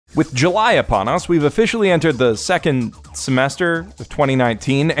With July upon us, we've officially entered the second semester of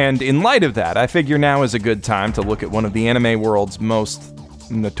 2019, and in light of that, I figure now is a good time to look at one of the anime world's most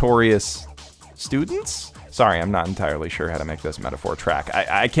notorious students? Sorry, I'm not entirely sure how to make this metaphor track.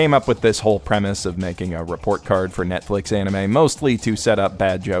 I came up with this whole premise of making a report card for Netflix anime, mostly to set up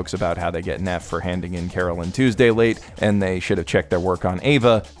bad jokes about how they get an F for handing in Carol and Tuesday late, and they should have checked their work on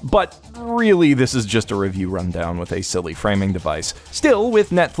Ava, but really this is just a review rundown with a silly framing device. Still, with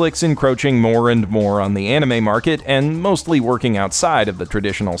Netflix encroaching more and more on the anime market, and mostly working outside of the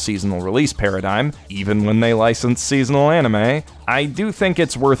traditional seasonal release paradigm, even when they license seasonal anime, I do think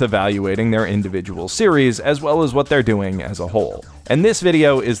it's worth evaluating their individual series as well as what they're doing as a whole. And this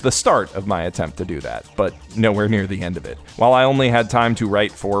video is the start of my attempt to do that, but nowhere near the end of it. While I only had time to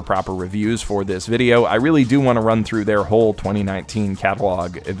write 4 proper reviews for this video, I really do want to run through their whole 2019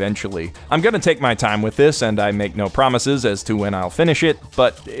 catalog eventually. I'm gonna take my time with this, and I make no promises as to when I'll finish it,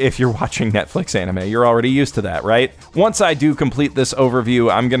 but if you're watching Netflix anime, you're already used to that, right? Once I do complete this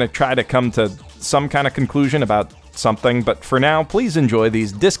overview, I'm gonna try to come to some kind of conclusion about something, but for now, please enjoy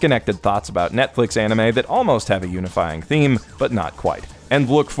these disconnected thoughts about Netflix anime that almost have a unifying theme, but not quite. And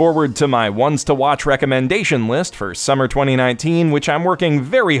look forward to my ones to watch recommendation list for summer 2019, which I'm working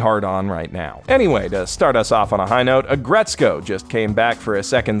very hard on right now. Anyway, to start us off on a high note, Agretzko just came back for a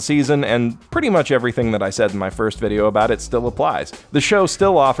second season, and pretty much everything that I said in my first video about it still applies. The show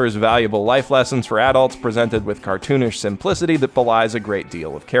still offers valuable life lessons for adults presented with cartoonish simplicity that belies a great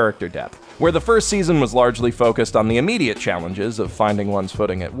deal of character depth. Where the first season was largely focused on the immediate challenges of finding one's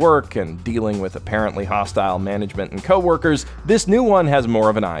footing at work and dealing with apparently hostile management and coworkers, this new one has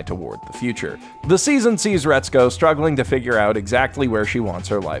more of an eye toward the future. The season sees Retsuko struggling to figure out exactly where she wants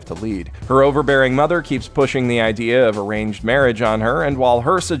her life to lead. Her overbearing mother keeps pushing the idea of arranged marriage on her, and while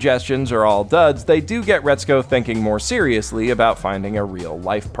her suggestions are all duds, they do get Retsuko thinking more seriously about finding a real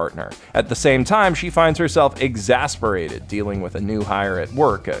life partner. At the same time, she finds herself exasperated dealing with a new hire at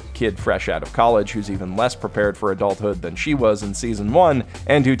work, a kid fresh out of college who's even less prepared for adulthood than she was in season 1,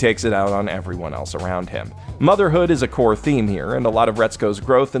 and who takes it out on everyone else around him. Motherhood is a core theme here, and a lot of Retsuko's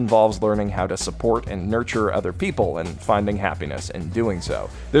growth involves learning how to support and nurture other people and finding happiness in doing so.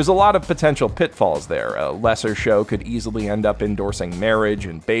 There's a lot of potential pitfalls there. A lesser show could easily end up endorsing marriage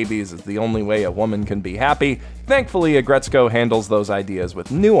and babies as the only way a woman can be happy. Thankfully, Agretzko handles those ideas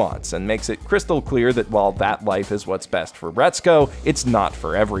with nuance and makes it crystal clear that while that life is what's best for Retsuko, it's not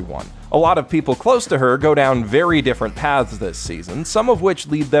for everyone. A lot of people close to her go down very different paths this season, some of which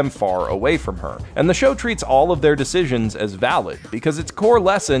lead them far away from her, and the show treats all of their decisions as valid because its core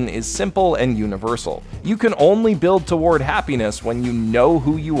lesson is simple and universal. You can only build toward happiness when you know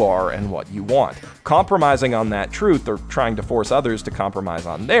who you are and what you want. Compromising on that truth or trying to force others to compromise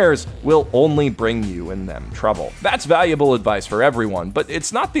on theirs will only bring you and them trouble. That's valuable advice for everyone, but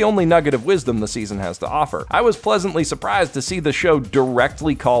it's not the only nugget of wisdom the season has to offer. I was pleasantly surprised to see the show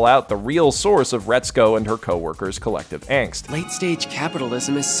directly call out the real source of Retsuko and her co-workers' collective angst. Late-stage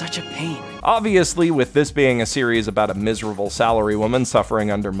capitalism is such a pain. Obviously, with this being a series about a miserable salarywoman suffering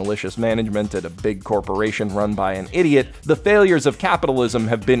under malicious management at a big corporation run by an idiot, the failures of capitalism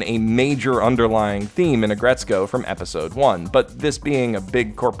have been a major underlying theme in Agretzko from episode 1, but this being a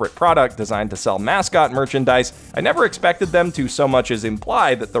big corporate product designed to sell mascot merchandise, I never expected them to so much as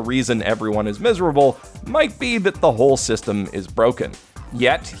imply that the reason everyone is miserable might be that the whole system is broken.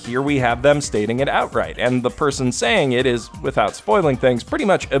 Yet, here we have them stating it outright, and the person saying it is, without spoiling things, pretty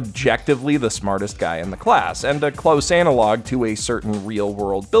much objectively the smartest guy in the class, and a close analog to a certain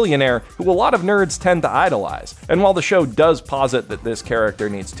real-world billionaire who a lot of nerds tend to idolize. And while the show does posit that this character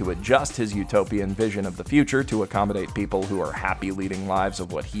needs to adjust his utopian vision of the future to accommodate people who are happy leading lives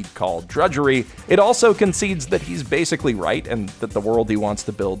of what he'd call drudgery, it also concedes that he's basically right and that the world he wants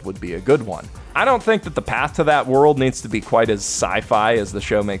to build would be a good one. I don't think that the path to that world needs to be quite as sci-fi as the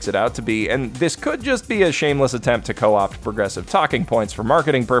show makes it out to be, and this could just be a shameless attempt to co-opt progressive talking points for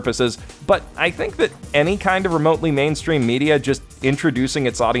marketing purposes, but I think that any kind of remotely mainstream media just introducing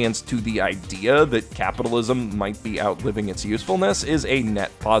its audience to the idea that capitalism might be outliving its usefulness is a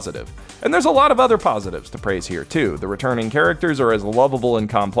net positive. And there's a lot of other positives to praise here too. The returning characters are as lovable and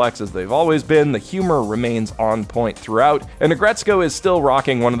complex as they've always been, the humor remains on point throughout, and Agretzko is still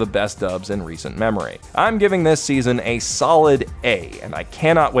rocking one of the best dubs in recent memory. I'm giving this season a solid A, and I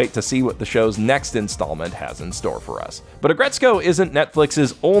cannot wait to see what the show's next installment has in store for us. But Agretzko isn't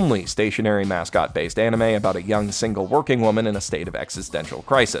Netflix's only stationary mascot-based anime about a young single working woman in a state of existential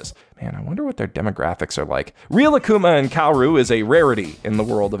crisis. Man, I wonder what their demographics are like. Real Akuma and Kaoru is a rarity in the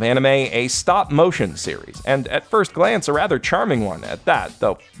world of anime, a stop-motion series, and at first glance a rather charming one at that,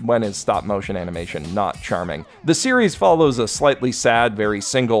 though when is stop-motion animation not charming? The series follows a slightly sad, very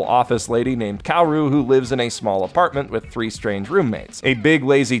single office lady named Kaoru who lives in a small apartment with 3 strange roommates. A big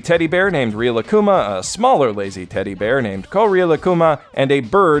lazy teddy bear named Real Akuma, a smaller lazy teddy bear named Ko-Real Akuma, and a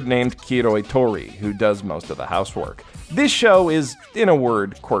bird named Kiroi Tori, who does most of the housework. This show is, in a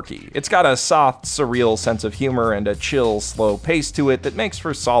word, quirky. It's got a soft, surreal sense of humor and a chill, slow pace to it that makes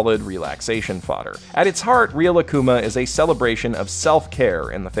for solid relaxation fodder. At its heart, Real Akuma is a celebration of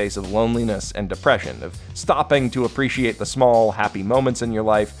self-care in the face of loneliness and depression, of stopping to appreciate the small, happy moments in your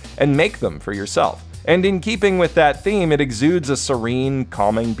life and make them for yourself. And in keeping with that theme, it exudes a serene,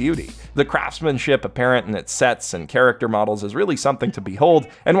 calming beauty. The craftsmanship apparent in its sets and character models is really something to behold,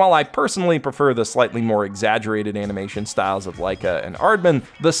 and while I personally prefer the slightly more exaggerated animation styles of Laika and Aardman,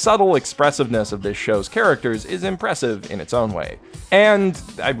 the subtle expressiveness of this show's characters is impressive in its own way. And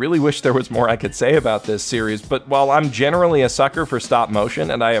I really wish there was more I could say about this series, but while I'm generally a sucker for stop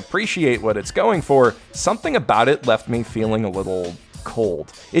motion and I appreciate what it's going for, something about it left me feeling a little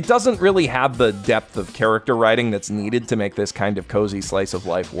cold. It doesn't really have the depth of character writing that's needed to make this kind of cozy slice of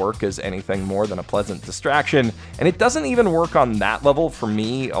life work as anything more than a pleasant distraction, and it doesn't even work on that level for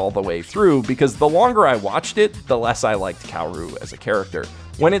me all the way through, because the longer I watched it, the less I liked Kaoru as a character.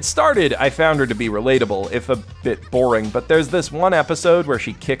 When it started, I found her to be relatable, if a bit boring, but there's this one episode where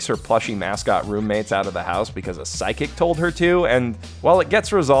she kicks her plushy mascot roommates out of the house because a psychic told her to, and while it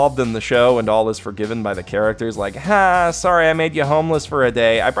gets resolved in the show and all is forgiven by the characters, like, ha, sorry I made you homeless for a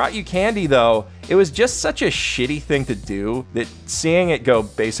day, I brought you candy though, it was just such a shitty thing to do that seeing it go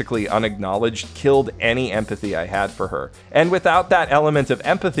basically unacknowledged killed any empathy I had for her. And without that element of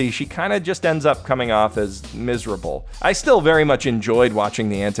empathy, she kinda just ends up coming off as miserable. I still very much enjoyed watching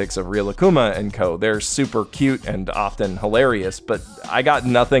the antics of Real Akuma and co. They're super cute and often hilarious, but I got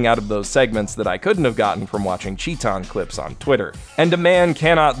nothing out of those segments that I couldn't have gotten from watching Cheeton clips on Twitter. And a man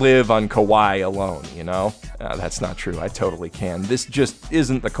cannot live on kawaii alone, you know? That's not true, I totally can. This just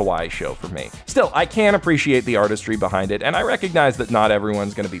isn't the kawaii show for me. Still, I can appreciate the artistry behind it, and I recognize that not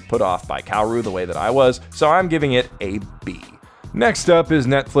everyone's gonna be put off by Kaoru the way that I was, so I'm giving it a B. Next up is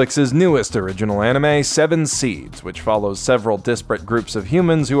Netflix's newest original anime, Seven Seeds, which follows several disparate groups of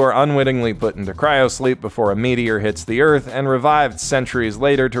humans who are unwittingly put into cryosleep before a meteor hits the Earth and revived centuries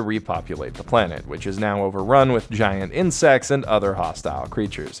later to repopulate the planet, which is now overrun with giant insects and other hostile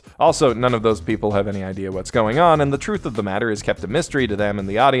creatures. Also, none of those people have any idea what's going on, and the truth of the matter is kept a mystery to them and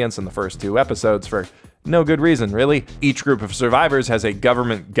the audience in the first 2 episodes for no good reason, really. Each group of survivors has a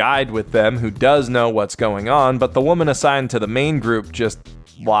government guide with them who does know what's going on, but the woman assigned to the main group just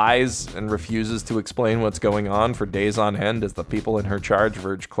lies and refuses to explain what's going on for days on end as the people in her charge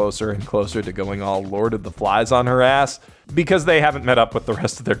verge closer and closer to going all Lord of the Flies on her ass, because they haven't met up with the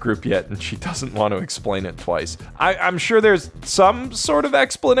rest of their group yet and she doesn't want to explain it twice. I'm sure there's some sort of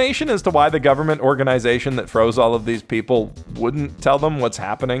explanation as to why the government organization that froze all of these people wouldn't tell them what's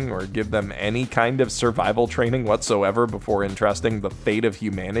happening or give them any kind of survival training whatsoever before entrusting the fate of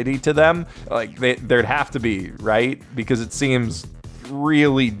humanity to them. Like, there'd have to be, right? Because it seems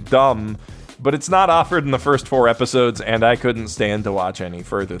really dumb, but it's not offered in the first 4 episodes, and I couldn't stand to watch any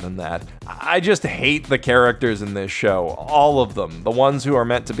further than that. I just hate the characters in this show, all of them. The ones who are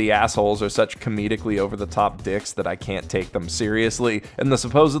meant to be assholes are such comedically over-the-top dicks that I can't take them seriously, and the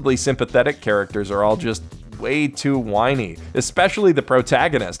supposedly sympathetic characters are all just way too whiny, especially the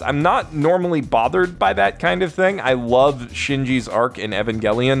protagonist. I'm not normally bothered by that kind of thing. I love Shinji's arc in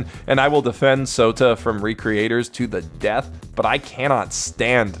Evangelion, and I will defend Sota from recreators to the death, but I cannot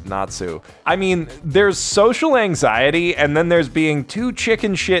stand Natsu. I mean, there's social anxiety, and then there's being too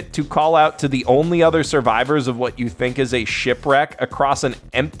chicken shit to call out to the only other survivors of what you think is a shipwreck across an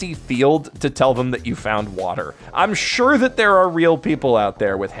empty field to tell them that you found water. I'm sure that there are real people out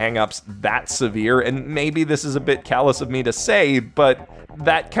there with hang-ups that severe, and maybe this is a bit callous of me to say, but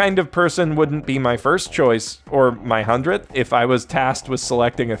that kind of person wouldn't be my first choice, or my 100th, if I was tasked with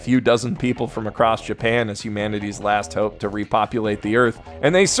selecting a few dozen people from across Japan as humanity's last hope to repopulate the Earth.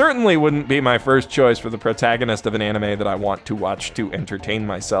 And they certainly wouldn't be my first choice for the protagonist of an anime that I want to watch to entertain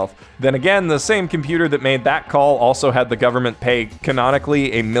myself. Then again, the same computer that made that call also had the government pay,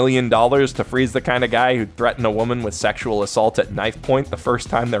 canonically, $1 million to freeze the kind of guy who'd threaten a woman with sexual assault at knife point the first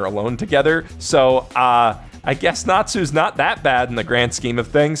time they're alone together. So, I guess Natsu's not that bad in the grand scheme of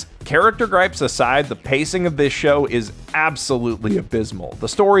things. Character gripes aside, the pacing of this show is absolutely abysmal. The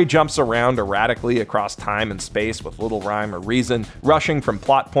story jumps around erratically across time and space with little rhyme or reason, rushing from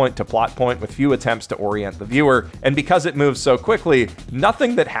plot point to plot point with few attempts to orient the viewer, and because it moves so quickly,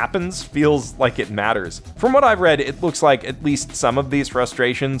 nothing that happens feels like it matters. From what I've read, it looks like at least some of these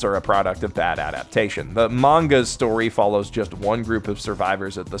frustrations are a product of bad adaptation. The manga's story follows just one group of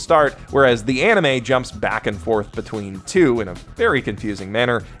survivors at the start, whereas the anime jumps back and forth between two in a very confusing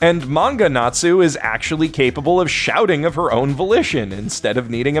manner, and manga Natsu is actually capable of shouting of her own volition instead of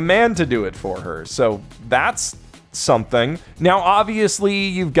needing a man to do it for her. So that's something. Now, obviously,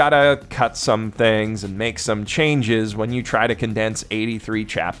 you've got to cut some things and make some changes when you try to condense 83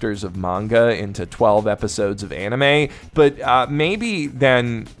 chapters of manga into 12 episodes of anime, but maybe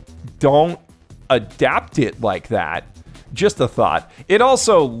then don't adapt it like that. Just a thought. It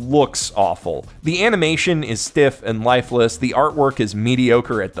also looks awful. The animation is stiff and lifeless, the artwork is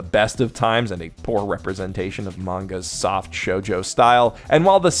mediocre at the best of times and a poor representation of manga's soft shoujo style, and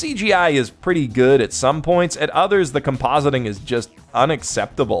while the CGI is pretty good at some points, at others the compositing is just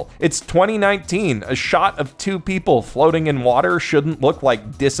unacceptable. It's 2019. A shot of two people floating in water shouldn't look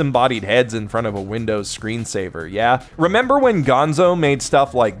like disembodied heads in front of a Windows screensaver, yeah? Remember when Gonzo made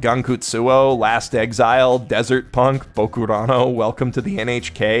stuff like Gankutsuo, Last Exile, Desert Punk, Bokurano, Welcome to the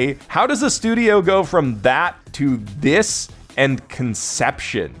NHK? How does a studio go from that to this and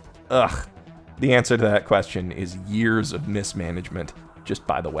conception? Ugh. The answer to that question is years of mismanagement. Just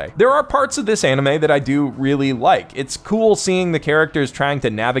by the way. There are parts of this anime that I do really like. It's cool seeing the characters trying to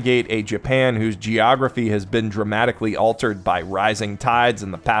navigate a Japan whose geography has been dramatically altered by rising tides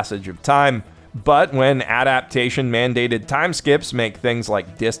and the passage of time. But when adaptation-mandated time skips make things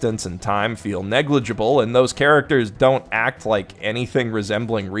like distance and time feel negligible, and those characters don't act like anything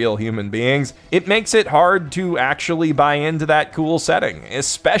resembling real human beings, it makes it hard to actually buy into that cool setting,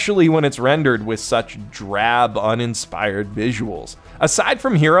 especially when it's rendered with such drab, uninspired visuals. Aside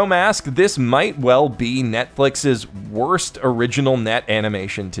from Hero Mask, this might well be Netflix's worst original net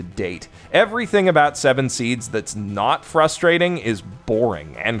animation to date. Everything about Seven Seeds that's not frustrating is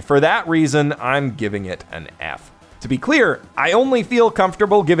boring, and for that reason, I'm giving it an F. To be clear, I only feel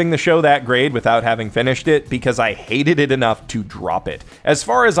comfortable giving the show that grade without having finished it because I hated it enough to drop it. As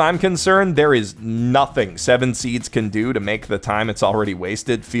far as I'm concerned, there is nothing Seven Seeds can do to make the time it's already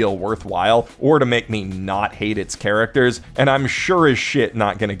wasted feel worthwhile or to make me not hate its characters, and I'm sure as shit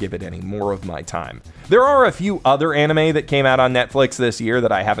not gonna give it any more of my time. There are a few other anime that came out on Netflix this year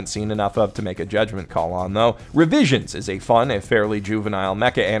that I haven't seen enough of to make a judgment call on, though. Revisions is a fun, if fairly juvenile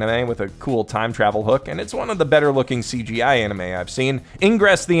mecha anime with a cool time travel hook, and it's one of the better looking CGI anime I've seen.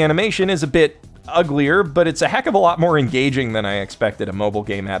 Ingress the animation is a bit uglier, but it's a heck of a lot more engaging than I expected a mobile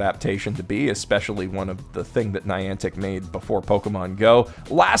game adaptation to be, especially one of the thing that Niantic made before Pokemon Go.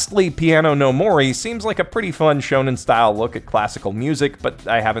 Lastly, Piano no Mori seems like a pretty fun shonen-style look at classical music, but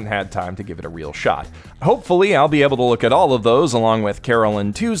I haven't had time to give it a real shot. Hopefully, I'll be able to look at all of those along with Carol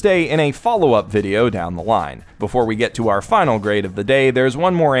and Tuesday in a follow-up video down the line. Before we get to our final grade of the day, there's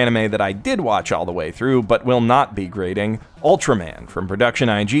one more anime that I did watch all the way through, but will not be grading. Ultraman from Production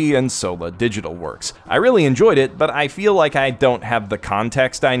IG and Sola Digital Works. I really enjoyed it, but I feel like I don't have the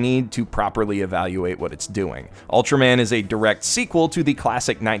context I need to properly evaluate what it's doing. Ultraman is a direct sequel to the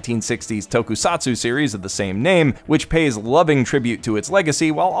classic 1960s tokusatsu series of the same name, which pays loving tribute to its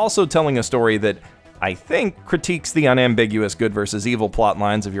legacy while also telling a story that I think critiques the unambiguous good versus evil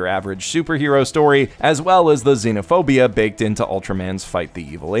plotlines of your average superhero story, as well as the xenophobia baked into Ultraman's fight the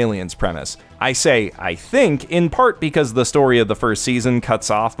evil aliens premise. I say I think, in part because the story of the first season cuts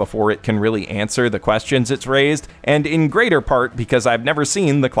off before it can really answer the questions it's raised, and in greater part because I've never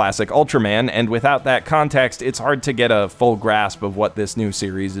seen the classic Ultraman, and without that context, it's hard to get a full grasp of what this new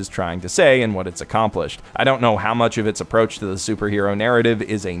series is trying to say and what it's accomplished. I don't know how much of its approach to the superhero narrative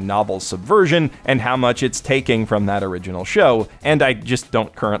is a novel subversion, and how much it's taking from that original show, and I just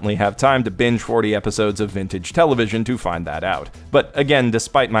don't currently have time to binge 40 episodes of vintage television to find that out. But again,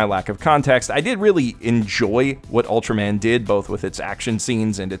 despite my lack of context, I did really enjoy what Ultraman did, both with its action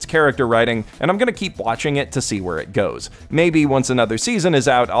scenes and its character writing, and I'm gonna keep watching it to see where it goes. Maybe once another season is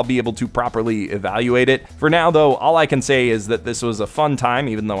out, I'll be able to properly evaluate it. For now, though, all I can say is that this was a fun time,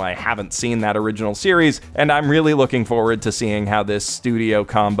 even though I haven't seen that original series, and I'm really looking forward to seeing how this studio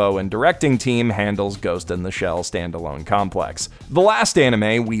combo and directing team handles Ghost in the Shell standalone complex. The last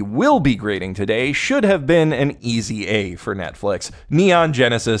anime we will be grading today should have been an easy A for Netflix. Neon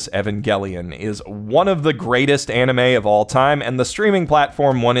Genesis Evangelion is one of the greatest anime of all time, and the streaming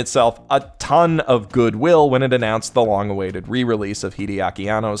platform won itself a ton ton of goodwill when it announced the long-awaited re-release of Hideaki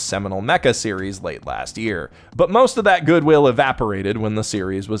Anno's seminal mecha series late last year. But most of that goodwill evaporated when the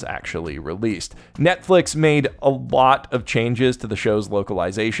series was actually released. Netflix made a lot of changes to the show's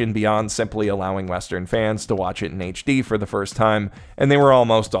localization beyond simply allowing Western fans to watch it in HD for the first time, and they were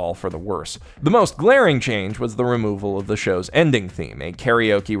almost all for the worse. The most glaring change was the removal of the show's ending theme, a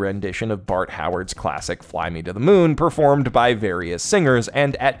karaoke rendition of Bart Howard's classic Fly Me to the Moon, performed by various singers,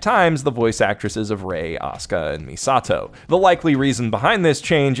 and at times the voice actresses of Rei, Asuka, and Misato. The likely reason behind this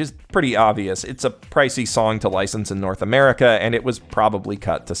change is pretty obvious. It's a pricey song to license in North America, and it was probably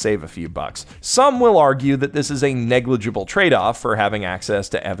cut to save a few bucks. Some will argue that this is a negligible trade-off for having access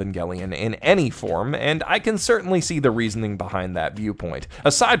to Evangelion in any form, and I can certainly see the reasoning behind that viewpoint.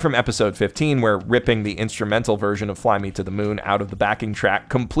 Aside from episode 15, where ripping the instrumental version of Fly Me to the Moon out of the backing track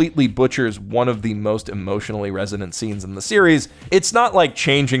completely butchers one of the most emotionally resonant scenes in the series, it's not like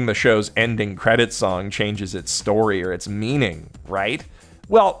changing the show's ending credits song changes its story or its meaning, right?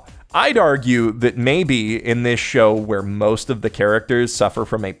 Well, I'd argue that maybe in this show where most of the characters suffer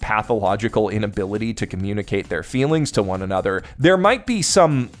from a pathological inability to communicate their feelings to one another, there might be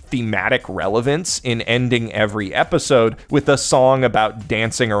some thematic relevance in ending every episode with a song about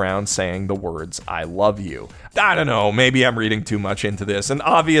dancing around saying the words, "I love you." I don't know, maybe I'm reading too much into this, and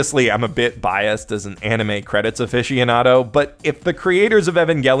obviously I'm a bit biased as an anime credits aficionado, but if the creators of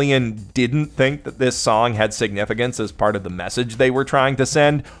Evangelion didn't think that this song had significance as part of the message they were trying to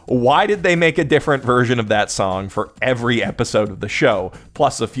send, why did they make a different version of that song for every episode of the show,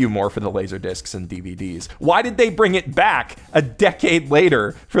 plus a few more for the Laserdiscs and DVDs? Why did they bring it back a decade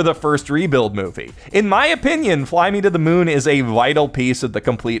later for the first Rebuild movie? In my opinion, Fly Me to the Moon is a vital piece of the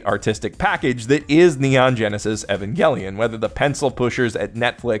complete artistic package that is Neon Genesis Evangelion, whether the pencil pushers at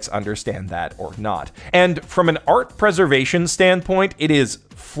Netflix understand that or not. And from an art preservation standpoint, it is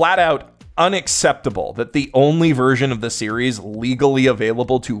flat out unacceptable that the only version of the series legally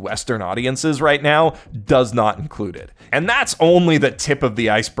available to Western audiences right now does not include it. And that's only the tip of the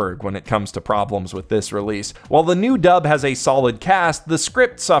iceberg when it comes to problems with this release. While the new dub has a solid cast, the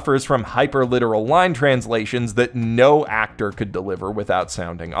script suffers from hyper-literal line translations that no actor could deliver without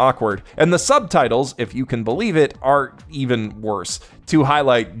sounding awkward. And the subtitles, if you can believe it, are even worse. To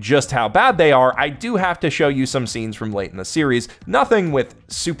highlight just how bad they are, I do have to show you some scenes from late in the series. Nothing with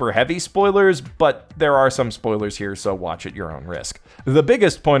super heavy spoilers, but there are some spoilers here, so watch at your own risk. The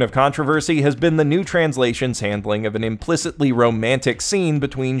biggest point of controversy has been the new translation's handling of an implicitly romantic scene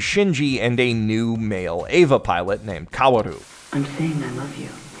between Shinji and a new male Eva pilot named Kaworu. I'm saying I love you.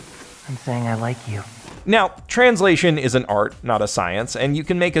 I'm saying I like you. Now, translation is an art, not a science, and you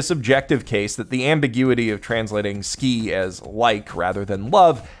can make a subjective case that the ambiguity of translating ski as like rather than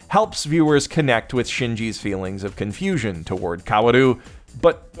love helps viewers connect with Shinji's feelings of confusion toward Kaworu,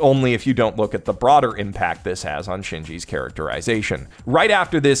 but only if you don't look at the broader impact this has on Shinji's characterization. Right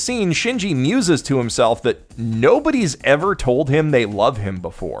after this scene, Shinji muses to himself that nobody's ever told him they love him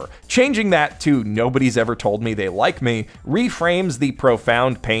before. Changing that to "nobody's ever told me they like me" reframes the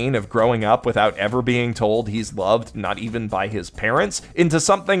profound pain of growing up without ever being told he's loved, not even by his parents, into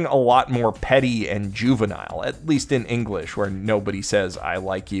something a lot more petty and juvenile, at least in English, where nobody says "I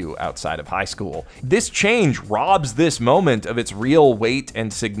like you" outside of high school. This change robs this moment of its real weight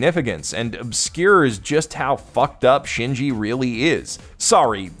and significance, and obscures just how fucked up Shinji really is.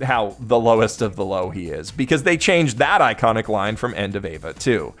 Sorry, how the lowest of the low he is, because they changed that iconic line from End of Eva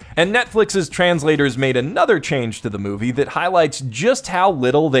too. And Netflix's translators made another change to the movie that highlights just how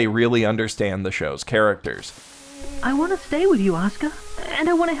little they really understand the show's characters. I want to stay with you, Asuka, and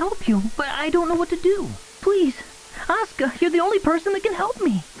I want to help you, but I don't know what to do. Please, Asuka, you're the only person that can help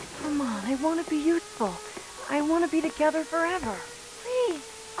me. Come on, I want to be useful. I want to be together forever. Please,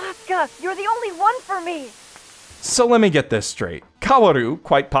 Asuka, you're the only one for me! So let me get this straight. Kaworu,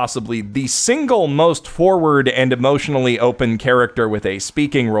 quite possibly the single most forward and emotionally open character with a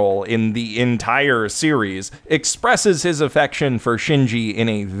speaking role in the entire series, expresses his affection for Shinji in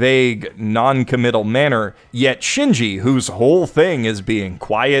a vague, non-committal manner, yet Shinji, whose whole thing is being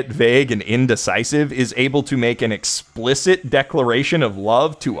quiet, vague, and indecisive, is able to make an explicit declaration of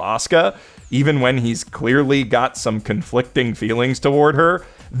love to Asuka, even when he's clearly got some conflicting feelings toward her.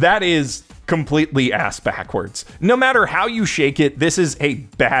 That is completely ass backwards. No matter how you shake it, this is a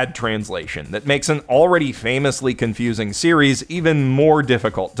bad translation that makes an already famously confusing series even more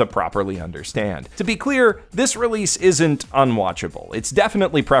difficult to properly understand. To be clear, this release isn't unwatchable. It's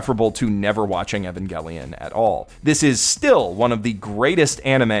definitely preferable to never watching Evangelion at all. This is still one of the greatest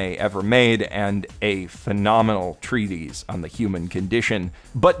anime ever made and a phenomenal treatise on the human condition.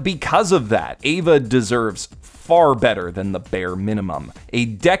 But because of that, Eva deserves far better than the bare minimum. A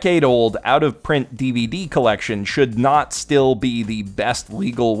decade-old, out out-of-print DVD collection should not still be the best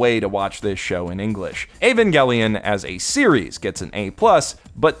legal way to watch this show in English. Evangelion as a series gets an A+,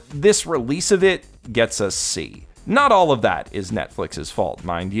 but this release of it gets a C. Not all of that is Netflix's fault,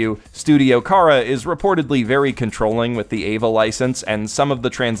 mind you. Studio Kara is reportedly very controlling with the Eva license, and some of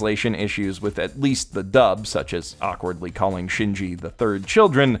the translation issues with at least the dub, such as awkwardly calling Shinji the third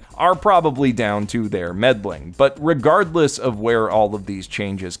children, are probably down to their meddling. But regardless of where all of these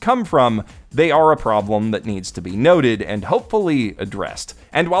changes come from, they are a problem that needs to be noted and hopefully addressed.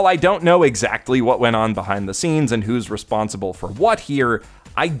 And while I don't know exactly what went on behind the scenes and who's responsible for what here,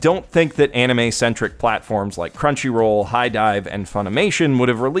 I don't think that anime-centric platforms like Crunchyroll, HiDive, and Funimation would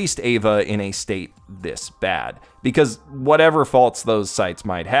have released Eva in a state this bad. Because whatever faults those sites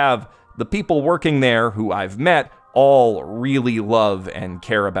might have, the people working there who I've met all really love and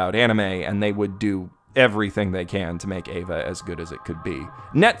care about anime, and they would do everything they can to make Eva as good as it could be.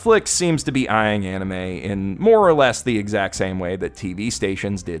 Netflix seems to be eyeing anime in more or less the exact same way that TV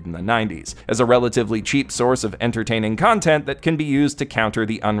stations did in the 90s, as a relatively cheap source of entertaining content that can be used to counter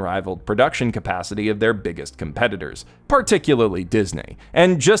the unrivaled production capacity of their biggest competitors, particularly Disney.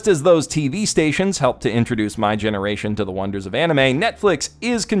 And just as those TV stations helped to introduce my generation to the wonders of anime, Netflix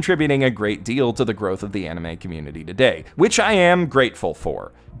is contributing a great deal to the growth of the anime community today, which I am grateful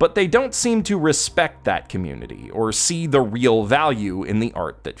for. But they don't seem to respect that community or see the real value in the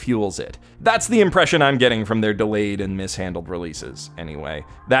art that fuels it. That's the impression I'm getting from their delayed and mishandled releases, anyway.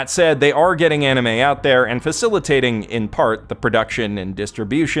 That said, they are getting anime out there and facilitating, in part, the production and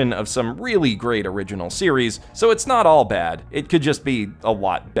distribution of some really great original series, so it's not all bad. It could just be a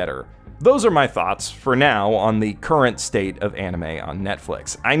lot better. Those are my thoughts, for now, on the current state of anime on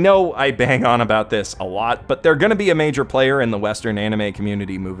Netflix. I know I bang on about this a lot, but they're gonna be a major player in the Western anime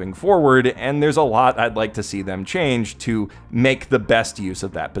community moving forward, and there's a lot I'd like to see them change to make the best use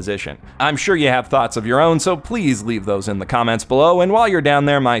of that position. I'm sure you have thoughts of your own, so please leave those in the comments below, and while you're down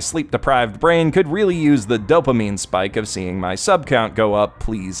there, my sleep-deprived brain could really use the dopamine spike of seeing my sub count go up,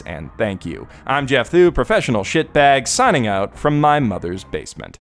 please and thank you. I'm Geoff Thew, professional shitbag, signing out from my mother's basement.